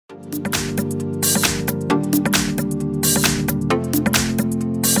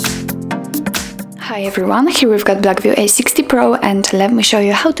Hi everyone, here we've got BLACKVIEW A60 Pro and let me show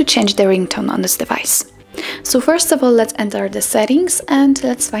you how to change the ringtone on this device. So first of all, let's enter the settings and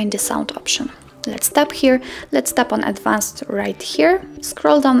let's find the sound option. Let's tap here, let's tap on advanced right here,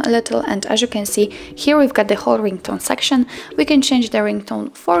 scroll down a little, and as you can see, here we've got the whole ringtone section. We can change the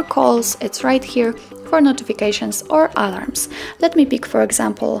ringtone for calls, it's right here, for notifications or alarms. Let me pick, for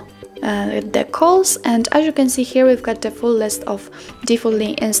example, the calls, and as you can see here we've got the full list of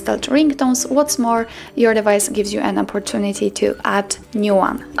defaultly installed ringtones. What's more, your device gives you an opportunity to add new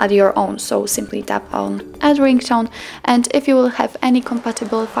one, add your own, so simply tap on add ringtone, and if you will have any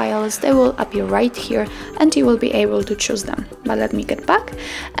compatible files, they will appear right here and you will be able to choose them. But let me get back,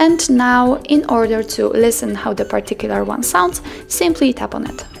 and now in order to listen how the particular one sounds, simply tap on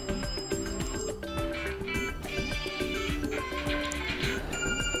it.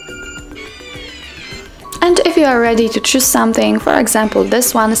 And if you are ready to choose something, for example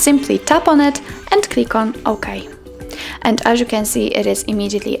this one, simply tap on it and click on OK. And as you can see, it is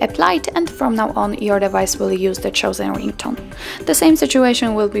immediately applied, and from now on your device will use the chosen ringtone. The same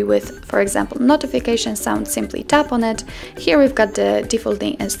situation will be with, for example, notification sound. Simply tap on it. Here we've got the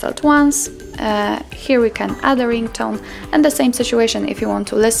defaultly installed ones. Here we can add a ringtone, and the same situation if you want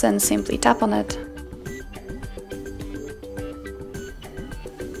to listen, simply tap on it.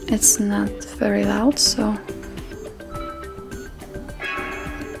 It's not very loud, so...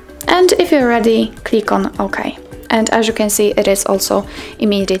 And if you're ready, click on OK. And as you can see, it is also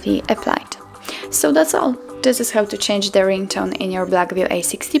immediately applied. So that's all. This is how to change the ringtone in your BLACKVIEW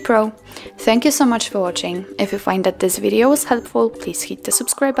A60 Pro. Thank you so much for watching. If you find that this video was helpful, please hit the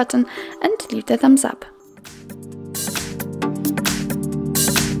subscribe button and leave the thumbs up.